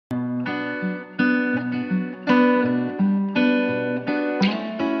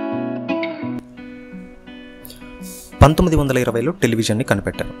1920లో టెలివిజన్ని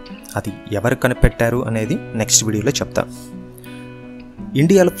కనిపెట్టారు. అది ఎవరు కనిపెట్టారు అనేది నెక్స్ట్ వీడియోలో చెప్తా.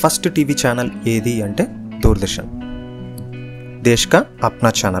 ఇండియాలో ఫస్ట్ టీవీ ఛానల్ ఏది అంటే దూరదర్శన్. దేశ్ కా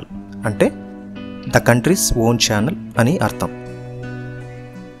అప్నా ఛానల్ అంటే ద కంట్రీస్ ఓన్ ఛానల్ అని అర్థం.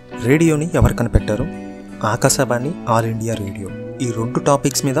 రేడియోని ఎవరు కనిపెట్టారు? Akashvani, all India radio. ఈ రెండు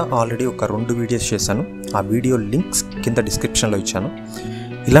టాపిక్స్ మీద ఆల్రెడీ ఒక 2 వీడియోస్ చేశాను. ఆ వీడియో లింక్స్ కింద డిస్క్రిప్షన్లో ఇచ్చాను.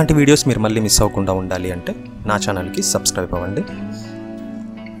 ఇలాంటి వీడియోస్ మీరు మళ్ళీ మిస్ అవ్వకుండా ఉండాలి అంటే నా ఛానల్కి సబ్స్క్రైబ్ అవ్వండి.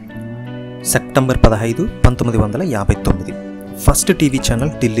 సెప్టెంబర్ 15, 1959 ఫస్ట్ టీవీ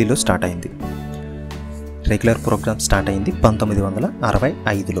ఛానల్ ఢిల్లీలో స్టార్ట్ అయింది. రెగ్యులర్ ప్రోగ్రామ్ స్టార్ట్ అయింది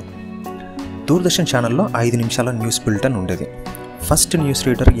 1965లో. దూరదర్శన్ ఛానల్లో 5 నిమిషాల న్యూస్ బులెటిన్ ఉండేది. ఫస్ట్ న్యూస్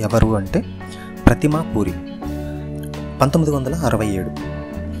రీడర్ ఎవరు అంటే ప్రతిమా పూరి. 1967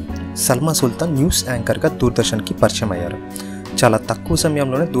 సల్మా సుల్తాన్ న్యూస్ యాంకర్గా దూరదర్శన్కి పరిచయం అయ్యారు. చాలా తక్కువ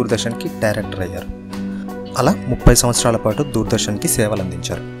సమయంలోనే దూరదర్శన్కి డైరెక్టర్ అయ్యారు. అలా 30 సంవత్సరాల పాటు దూరదర్శన్కి సేవలు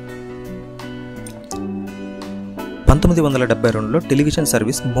అందించారు. 1972లో టెలివిజన్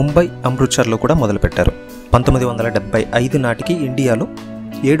సర్వీస్ ముంబై, అమృత్సర్లో కూడా మొదలుపెట్టారు. 1975 నాటికి ఇండియాలో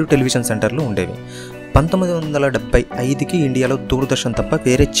 7 టెలివిజన్ సెంటర్లు ఉండేవి. 1975కి ఇండియాలో దూరదర్శన్ తప్ప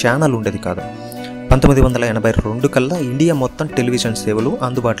వేరే ఛానల్ ఉండేది కాదు. 1982 కల్లా ఇండియా మొత్తం టెలివిజన్ సేవలు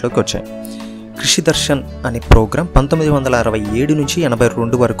అందుబాటులోకి వచ్చాయి. కృషి దర్శన్ అనే ప్రోగ్రాం 1967 నుంచి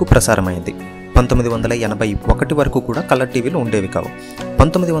 82 వరకు ప్రసారమైంది. 1981 వరకు కూడా కలర్ టీవీలు ఉండేవి కావు.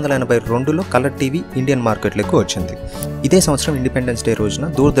 1982లో కలర్ టీవీ ఇండియన్ మార్కెట్లోకి వచ్చింది. ఇదే సంవత్సరం ఇండిపెండెన్స్ డే రోజున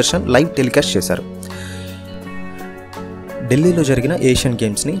దూరదర్శన్ లైవ్ టెలికాస్ట్ చేశారు. ఢిల్లీలో జరిగిన ఏషియన్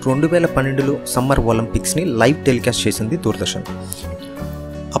గేమ్స్ని, 2012లో సమ్మర్ ఒలింపిక్స్ని లైవ్ టెలికాస్ట్ చేసింది దూరదర్శన్.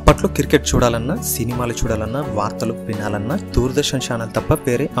 అప్పట్లో క్రికెట్ చూడాలన్నా, సినిమాలు చూడాలన్నా, వార్తలు వినాలన్నా దూరదర్శన్ ఛానల్ తప్ప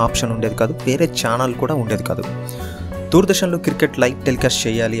వేరే ఆప్షన్ ఉండేది కాదు. వేరే ఛానల్ కూడా ఉండేది కాదు. దూరదర్శన్లో క్రికెట్ లైవ్ టెలికాస్ట్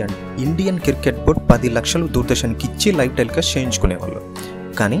చేయాలి అంటే ఇండియన్ క్రికెట్ బోర్డ్ 10 లక్షలు దూరదర్శన్కి ఇచ్చి లైవ్ టెలికాస్ట్ చేయించుకునేవాళ్ళు.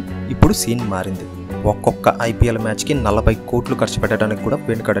 కానీ ఇప్పుడు సీన్ మారింది. ఒక్కొక్క ఐపీఎల్ మ్యాచ్కి 40 కోట్లు ఖర్చు పెట్టడానికి కూడా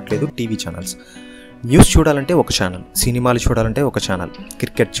వెనుకడట్లేదు టీవీ ఛానల్స్. న్యూస్ చూడాలంటే ఒక ఛానల్, సినిమాలు చూడాలంటే ఒక ఛానల్,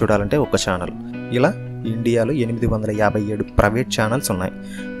 క్రికెట్ చూడాలంటే ఒక ఛానల్. ఇలా ఇండియాలో 857 ప్రైవేట్ ఛానల్స్ ఉన్నాయి.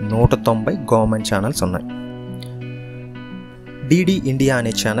 190 గవర్నమెంట్ ఛానల్స్ ఉన్నాయి. డిడి ఇండియా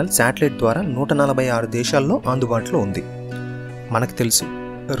అనే ఛానల్ శాటిలైట్ ద్వారా 146 దేశాల్లో అందుబాటులో ఉంది. మనకు తెలుసు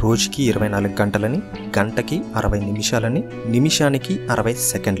రోజుకి 24 గంటలని, గంటకి 60 నిమిషాలని, నిమిషానికి 60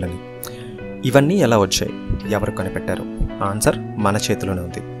 సెకండ్లని. ఇవన్నీ ఎలా వచ్చాయి? ఎవరు కనిపెట్టారు? ఆన్సర్ మన చేతిలోనే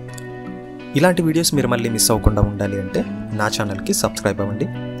ఉంది. ఇలాంటి వీడియోస్ మీరు మళ్ళీ మిస్ అవ్వకుండా ఉండాలి అంటే నా ఛానల్కి సబ్స్క్రైబ్ అవ్వండి.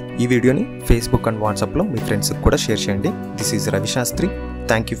 ఈ వీడియోని ఫేస్బుక్ అండ్ వాట్సాప్లో మీ ఫ్రెండ్స్కి కూడా షేర్ చేయండి. This is Ravi Shastri.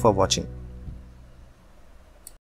 Thank you for watching.